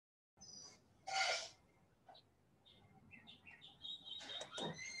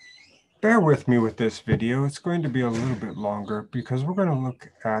Bear with me with this video. It's going to be a little bit longer because we're going to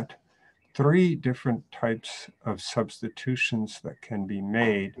look at 3 different types of substitutions that can be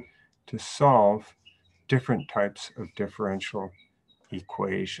made to solve different types of differential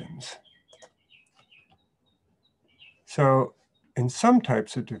equations. So in some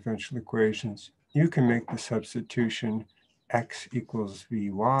types of differential equations, you can make the substitution x equals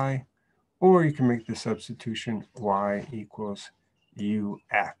vy, or you can make the substitution y equals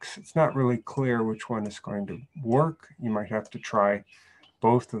ux. It's not really clear which one is going to work. You might have to try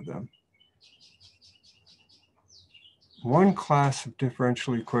both of them. One class of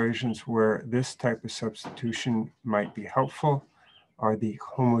differential equations where this type of substitution might be helpful are the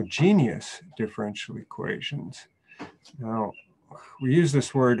homogeneous differential equations. Now, we use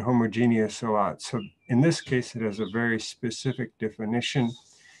this word homogeneous a lot. So in this case, it has a very specific definition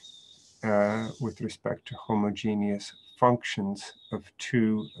with respect to homogeneous functions of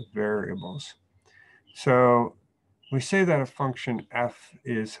 2 variables. So we say that a function f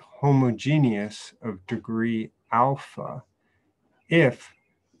is homogeneous of degree alpha if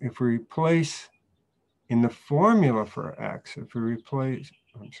we replace in the formula for x,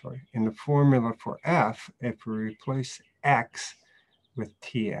 in the formula for f, if we replace x with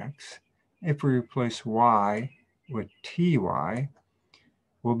tx, if we replace y with ty,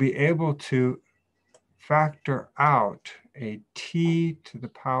 we'll be able to factor out a t to the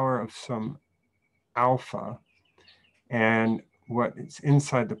power of some alpha, and what is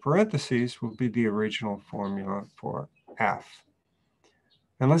inside the parentheses will be the original formula for f.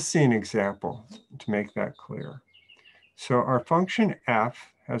 And let's see an example to make that clear. So our function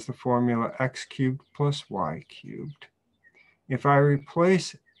f has the formula x cubed plus y cubed. If I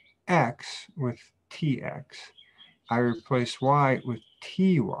replace x with tx, I replace y with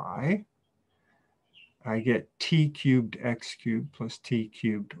ty, I get t cubed x cubed plus t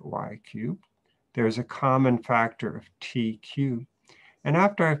cubed y cubed. There's a common factor of t cubed. And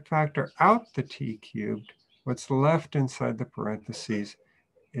after I factor out the t cubed, what's left inside the parentheses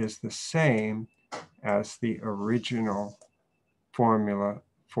is the same as the original formula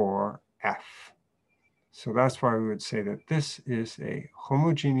for f. So that's why we would say that this is a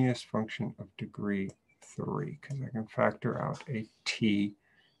homogeneous function of degree 3, because I can factor out a t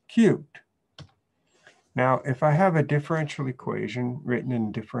cubed. Now, if I have a differential equation written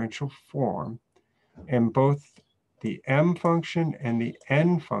in differential form, and both the m function and the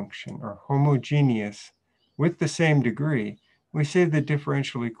n function are homogeneous with the same degree, we say the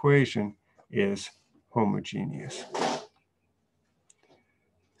differential equation is homogeneous.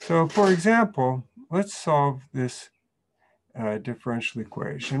 So for example, let's solve this differential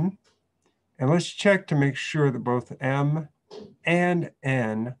equation. And let's check to make sure that both m and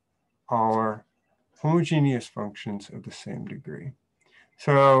n are homogeneous functions of the same degree.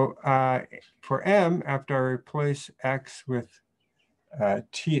 So for m, after I replace x with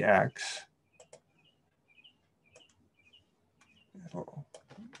tx, a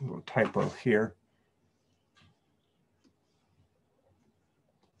little typo here.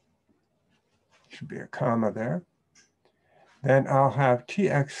 Should be a comma there. Then I'll have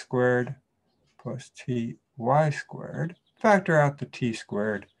tx squared plus ty squared. Factor out the t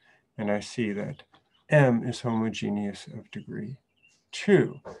squared, and I see that m is homogeneous of degree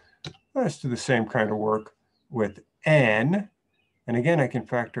 2. Let's do the same kind of work with n. And again, I can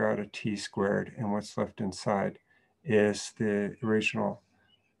factor out a t squared, and what's left inside is the original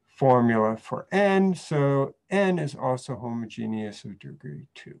formula for n. So n is also homogeneous of degree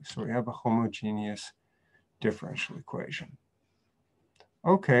 2. So we have a homogeneous differential equation.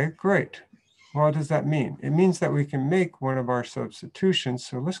 Okay, great. Well, what does that mean? It means that we can make one of our substitutions.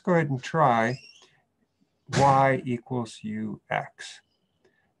 So let's go ahead and try y equals ux.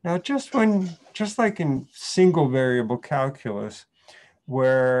 Now, just like in single variable calculus,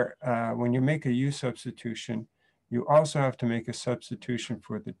 where when you make a u substitution, you also have to make a substitution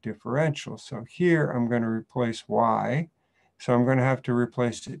for the differential. So here I'm going to replace y. So I'm going to have to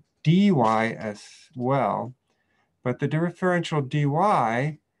replace dy as well. But the differential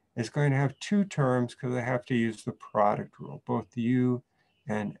dy is going to have 2 terms because I have to use the product rule. Both u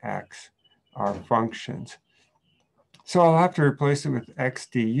and x are functions. So I'll have to replace it with x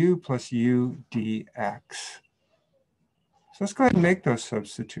du plus u dx. So let's go ahead and make those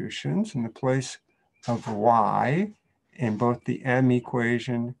substitutions. In the place of y in both the m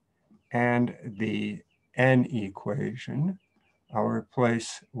equation and the n equation, I'll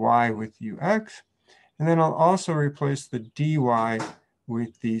replace y with ux. And then I'll also replace the dy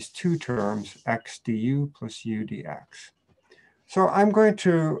with these 2 terms, x du plus u dx. So I'm going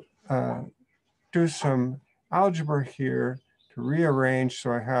to do some algebra here to rearrange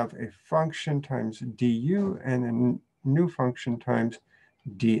so I have a function times du and a new function times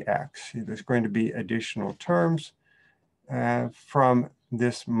dx. See, there's going to be additional terms from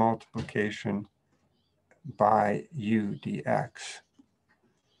this multiplication by u dx.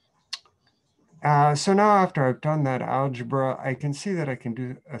 So now after I've done that algebra, I can see that I can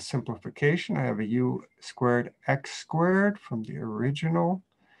do a simplification. I have a u squared x squared from the original.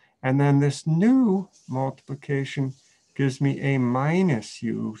 And then this new multiplication gives me a minus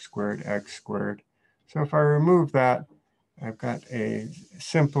u squared x squared. So if I remove that, I've got a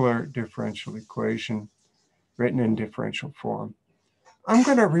simpler differential equation written in differential form. I'm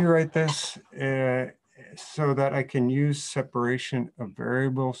going to rewrite this so that I can use separation of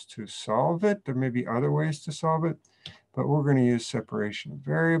variables to solve it. There may be other ways to solve it, but we're going to use separation of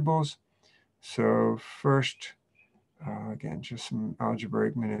variables. So first, again, just some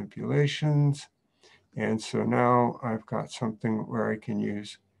algebraic manipulations. And so now I've got something where I can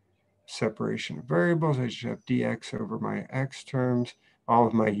use separation of variables. I just have dx over my x terms. All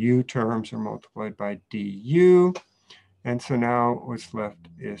of my u terms are multiplied by du. And so now what's left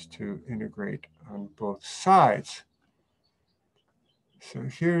is to integrate on both sides. So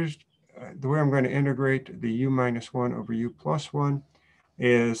here's the way I'm going to integrate the u minus 1 over u plus 1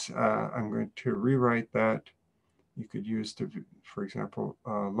 is I'm going to rewrite that. You could use, for example,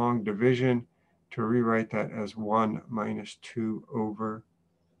 long division to rewrite that as 1 minus 2 over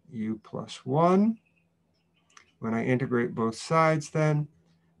u plus 1. When I integrate both sides then,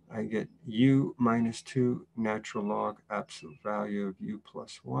 I get u minus 2 natural log absolute value of u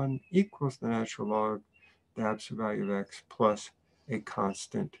plus 1 equals the natural log the absolute value of x plus a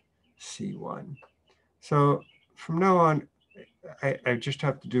constant c1. So from now on, I just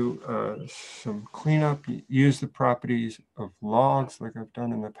have to do some cleanup, use the properties of logs like I've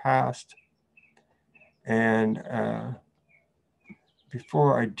done in the past. And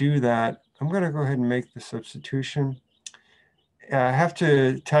before I do that, I'm going to go ahead and make the substitution. I have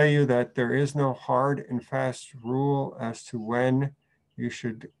to tell you that there is no hard and fast rule as to when you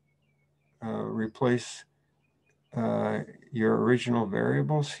should replace your original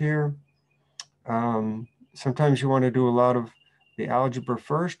variables here. Sometimes you want to do a lot of the algebra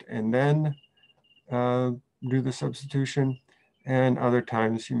first and then do the substitution. And other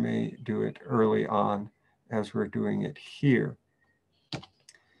times you may do it early on as we're doing it here.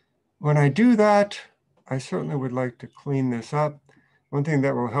 When I do that, I certainly would like to clean this up. One thing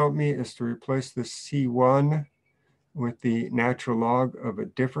that will help me is to replace this C1 with the natural log of a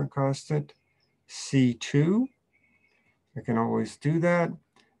different constant, C2. I can always do that.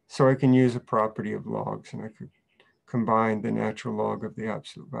 So I can use a property of logs, and I could combine the natural log of the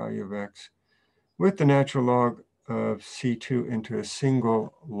absolute value of x with the natural log of C2 into a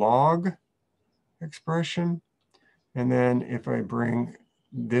single log expression. And then if I bring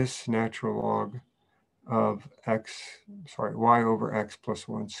this natural log of y over x plus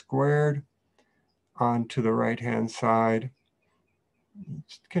 1 squared onto the right-hand side,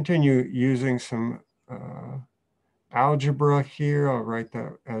 continue using some algebra here. I'll write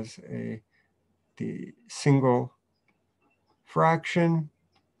that as the single fraction.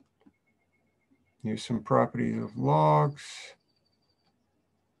 Use some properties of logs.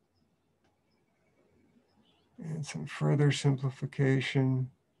 And some further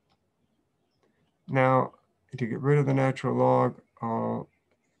simplification. Now, to get rid of the natural log, I'll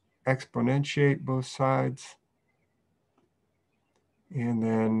exponentiate both sides. And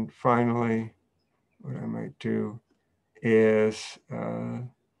then finally, what I might do is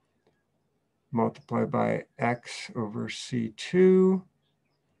multiply by x over c2.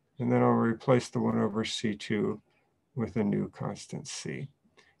 And then I'll replace the 1 over c2 with a new constant c.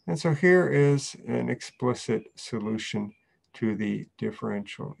 And so here is an explicit solution to the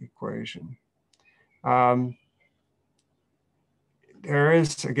differential equation. There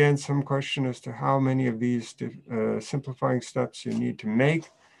is, again, some question as to how many of these simplifying steps you need to make.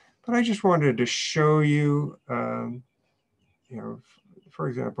 But I just wanted to show you, for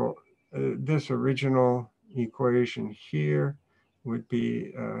example, this original equation here would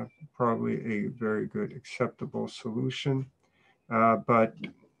be probably a very good acceptable solution. But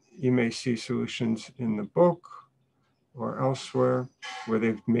you may see solutions in the book or elsewhere where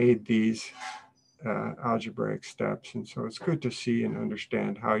they've made these algebraic steps. And so it's good to see and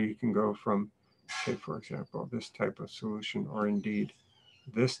understand how you can go from, say, for example, this type of solution, or indeed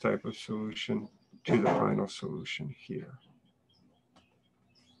this type of solution, to the final solution here.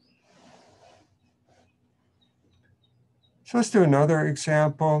 So let's do another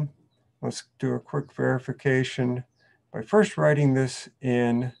example. Let's do a quick verification by first writing this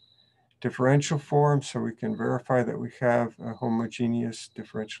in differential form so we can verify that we have a homogeneous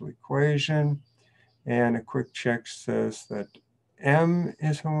differential equation. And a quick check says that M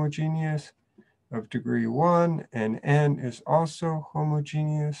is homogeneous of degree 1, and N is also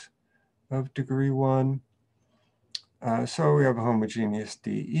homogeneous of degree 1. So we have a homogeneous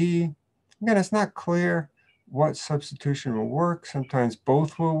DE. Again, it's not clear what substitution will work. Sometimes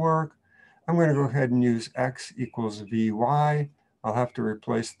both will work. I'm going to go ahead and use x equals Vy. I'll have to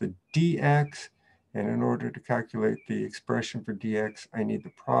replace the dx. And in order to calculate the expression for dx, I need the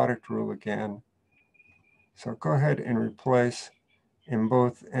product rule again. So go ahead and replace in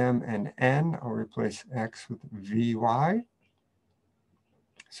both m and n. I'll replace x with Vy.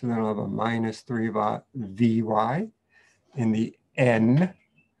 So then I'll have a minus 3 Vy in the n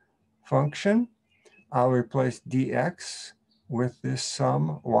function. I'll replace dx with this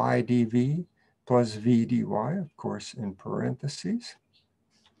sum y dv plus v dy, of course, in parentheses.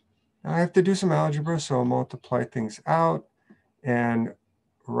 Now I have to do some algebra, so I'll multiply things out and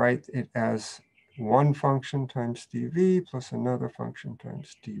write it as one function times dv plus another function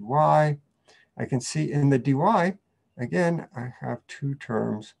times dy. I can see in the dy, again, I have two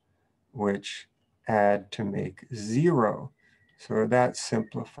terms which add to make 0. So that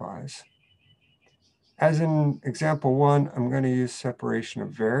simplifies. As in example 1, I'm going to use separation of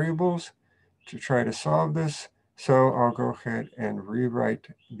variables to try to solve this. So I'll go ahead and rewrite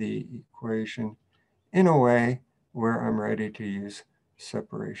the equation in a way where I'm ready to use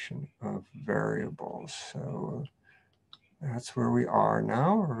separation of variables. So that's where we are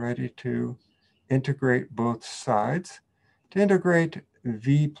now. We're ready to integrate both sides. To integrate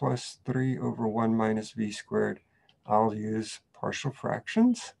v plus 3 over 1 minus v squared, I'll use partial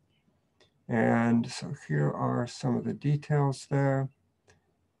fractions. And so here are some of the details there.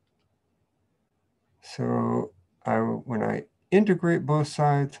 So when I integrate both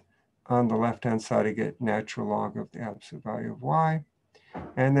sides, on the left-hand side, I get natural log of the absolute value of y.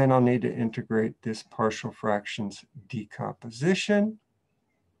 And then I'll need to integrate this partial fractions decomposition.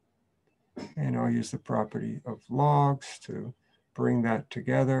 And I'll use the property of logs to bring that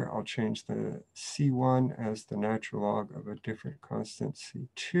together. I'll change the C1 as the natural log of a different constant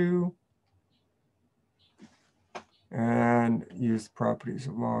C2. And use the properties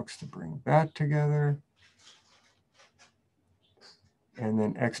of logs to bring that together. And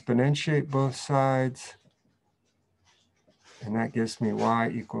then exponentiate both sides. And that gives me y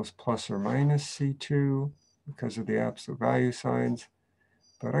equals plus or minus C2 because of the absolute value signs.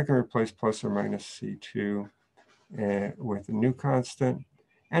 But I can replace plus or minus C2 with a new constant.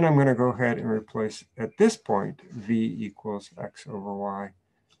 And I'm going to go ahead and replace, at this point, v equals x over y.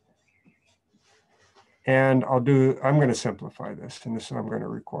 And I'm going to simplify this, and this is what I'm going to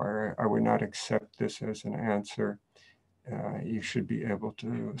require. I would not accept this as an answer. You should be able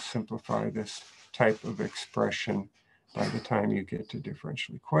to simplify this type of expression by the time you get to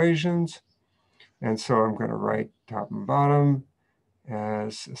differential equations. And so I'm going to write top and bottom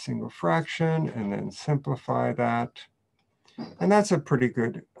as a single fraction, and then simplify that. And that's a pretty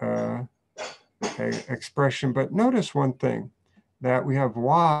good expression. But notice one thing, that we have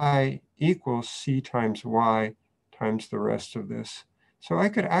y equals c times y times the rest of this. So I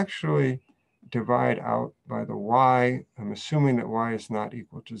could actually divide out by the y. I'm assuming that y is not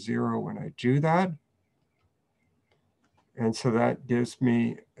equal to 0 when I do that. And so that gives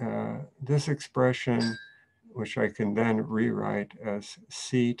me this expression, which I can then rewrite as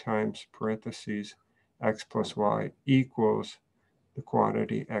c times parentheses x plus y equals the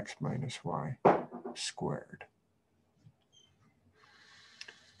quantity x minus y squared.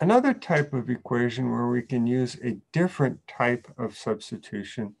 Another type of equation where we can use a different type of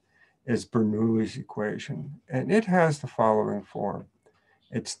substitution is Bernoulli's equation. And it has the following form.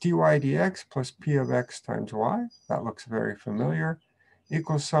 It's dy dx plus p of x times y, that looks very familiar,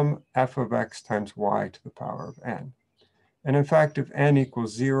 equals some f of x times y to the power of n. And in fact, if n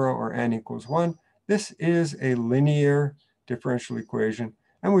equals 0 or n equals 1, this is a linear differential equation,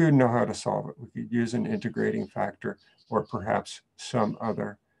 and we would know how to solve it. We could use an integrating factor or perhaps some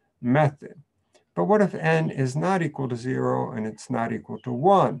other method. But what if n is not equal to 0 and it's not equal to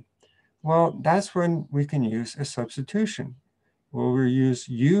 1? Well, that's when we can use a substitution. We'll use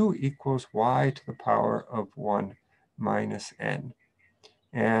u equals y to the power of 1 minus n.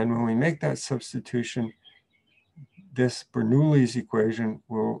 And when we make that substitution, this Bernoulli's equation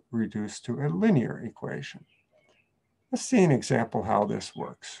will reduce to a linear equation. Let's see an example how this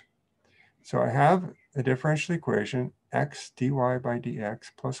works. So I have a differential equation, x dy by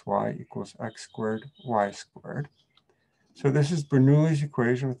dx plus y equals x squared y squared. So this is Bernoulli's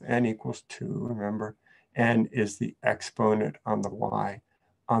equation with n equals 2. Remember, n is the exponent on the y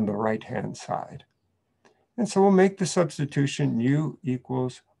on the right-hand side. And so we'll make the substitution u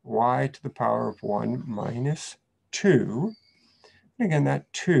equals y to the power of 1 minus 2. And again,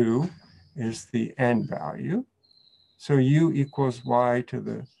 that 2 is the n value. So u equals y to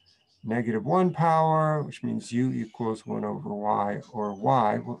the negative 1 power, which means u equals 1 over y, or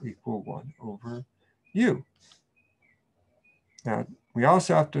y will equal 1 over u. Now, we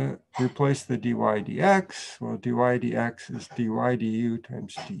also have to replace the dy dx. Well, dy dx is dy du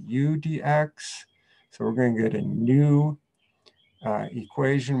times du dx. So we're going to get a new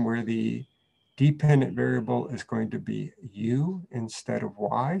equation where the dependent variable is going to be u instead of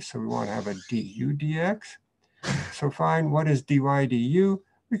y. So we want to have a du dx. So find what is dy du.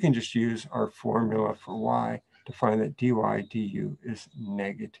 We can just use our formula for y to find that dy du is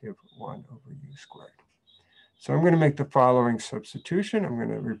negative 1 over u squared. So I'm going to make the following substitution. I'm going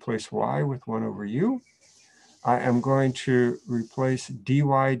to replace y with 1 over u. I am going to replace dy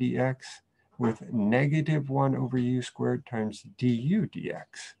dx with negative 1 over u squared times du dx.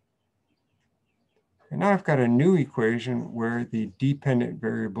 And now I've got a new equation where the dependent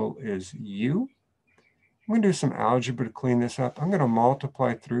variable is u. I'm going to do some algebra to clean this up. I'm going to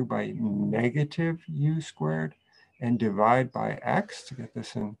multiply through by negative u squared and divide by x to get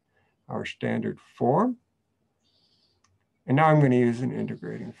this in our standard form. And now I'm going to use an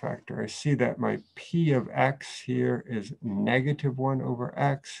integrating factor. I see that my p of x here is negative 1 over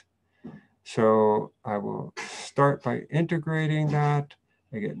x. So I will start by integrating that.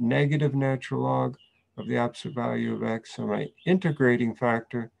 I get negative natural log of the absolute value of x. So my integrating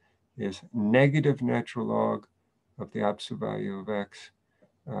factor is negative natural log of the absolute value of x.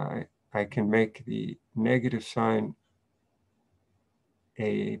 I can make the negative sign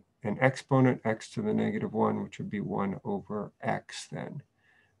an exponent, x to the negative 1, which would be 1 over x then.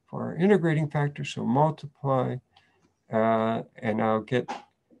 For our integrating factor, so multiply, and I'll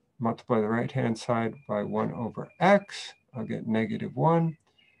multiply the right-hand side by 1 over x. I'll get negative 1.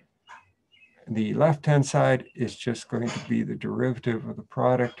 The left-hand side is just going to be the derivative of the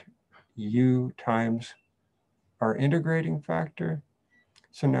product u times our integrating factor.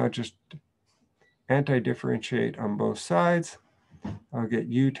 So now just anti-differentiate on both sides. I'll get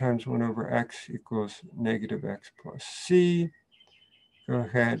u times 1 over x equals negative x plus c. Go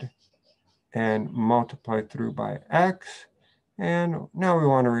ahead and multiply through by x. And now we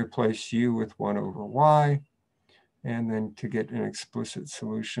want to replace u with 1 over y. And then to get an explicit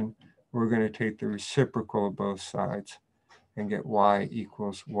solution, we're going to take the reciprocal of both sides and get y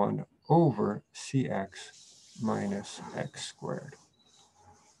equals 1 over cx minus x squared.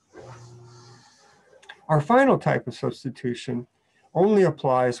 Our final type of substitution only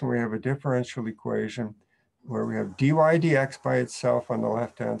applies when we have a differential equation where we have dy dx by itself on the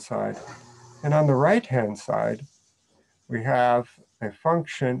left-hand side. And on the right-hand side, we have a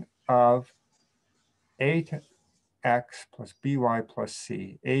function of a to x plus by plus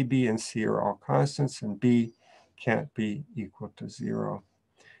c. A, b, and c are all constants, and b can't be equal to 0.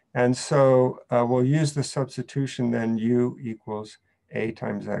 And so we'll use the substitution then u equals a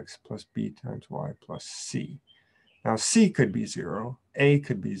times x plus b times y plus c. Now c could be 0, a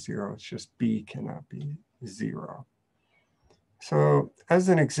could be 0, it's just b cannot be 0. So as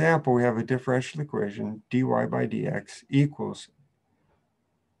an example, we have a differential equation, dy by dx equals,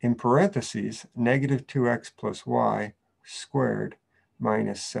 in parentheses, negative 2x plus y squared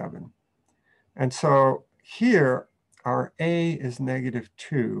minus 7. And so here, our a is negative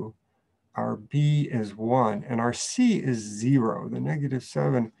 2, our b is 1, and our c is 0. The negative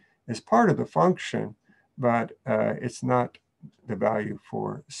 7 is part of the function, but it's not the value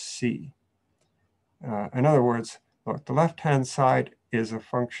for c. In other words, look, the left-hand side is a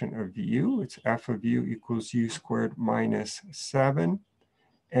function of u. It's f of u equals u squared minus 7.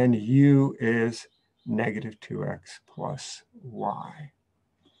 And u is negative 2x plus y.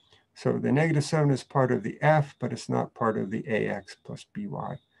 So the negative 7 is part of the f, but it's not part of the ax plus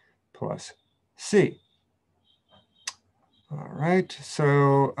by plus c. All right,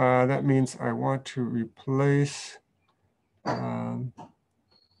 so that means I want to replace dy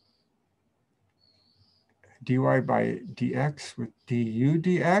by dx with du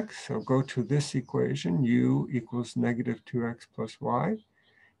dx. So go to this equation, u equals negative 2x plus y.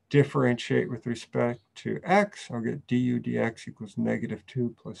 Differentiate with respect to x, I'll get du dx equals negative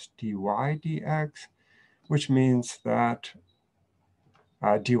 2 plus dy dx, which means that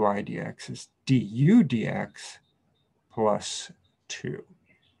dy dx is du dx plus 2.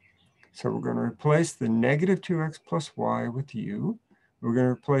 So we're going to replace the negative 2x plus y with u. We're going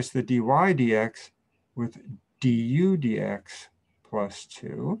to replace the dy dx with du dx plus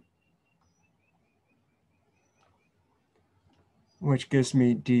 2. which gives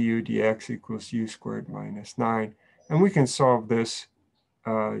me du dx equals u squared minus 9. And we can solve this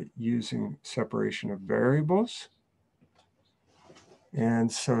using separation of variables.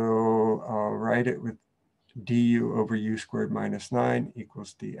 And so I'll write it with du over u squared minus 9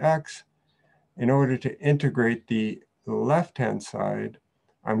 equals dx. In order to integrate the left-hand side,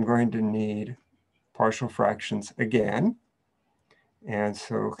 I'm going to need partial fractions again. And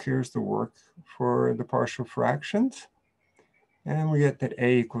so here's the work for the partial fractions. And we get that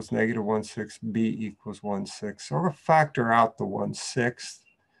a equals negative 1/6, b equals 1/6. So I'll factor out the 1/6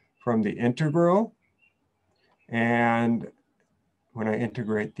 from the integral. And when I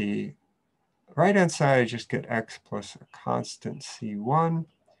integrate the right-hand side, I just get x plus a constant c1.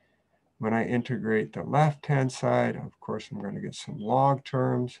 When I integrate the left-hand side, of course, I'm going to get some log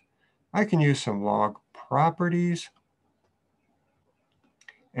terms. I can use some log properties.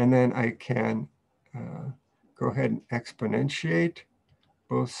 And then I can go ahead and exponentiate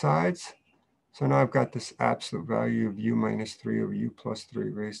both sides. So now I've got this absolute value of u minus 3 over u plus 3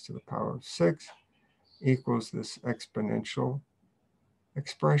 raised to the power of 6 equals this exponential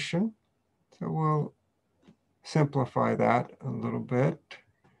expression. So we'll simplify that a little bit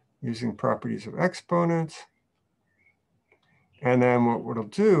using properties of exponents. And then what we'll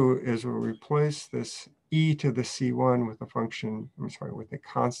do is we'll replace this e to the c1 with a function, with a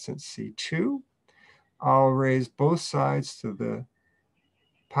constant c2. I'll raise both sides to the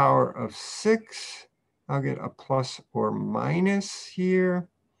power of 6. I'll get a plus or minus here.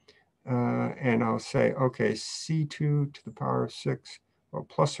 And I'll say, okay, c2 to the power of 6, well,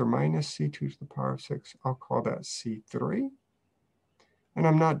 plus or minus c2 to the power of 6. I'll call that c3. And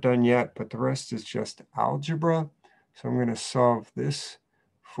I'm not done yet, but the rest is just algebra. So I'm going to solve this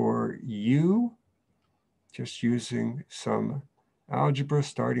for u, just using some algebra,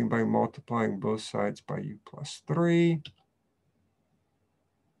 starting by multiplying both sides by u plus 3.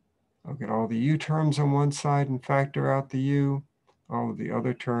 I'll get all the u terms on one side and factor out the u. All of the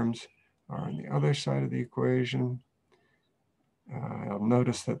other terms are on the other side of the equation. I'll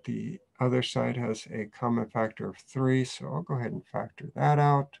notice that the other side has a common factor of 3, so I'll go ahead and factor that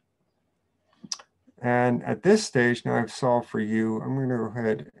out. And at this stage, now I've solved for u, I'm going to go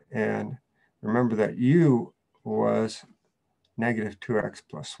ahead and remember that u was negative 2x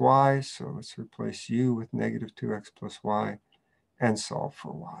plus y. So let's replace u with negative 2x plus y and solve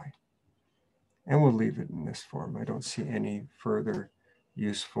for y. And we'll leave it in this form. I don't see any further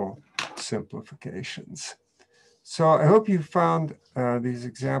useful simplifications. So I hope you found these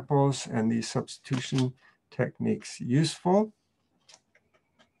examples and these substitution techniques useful.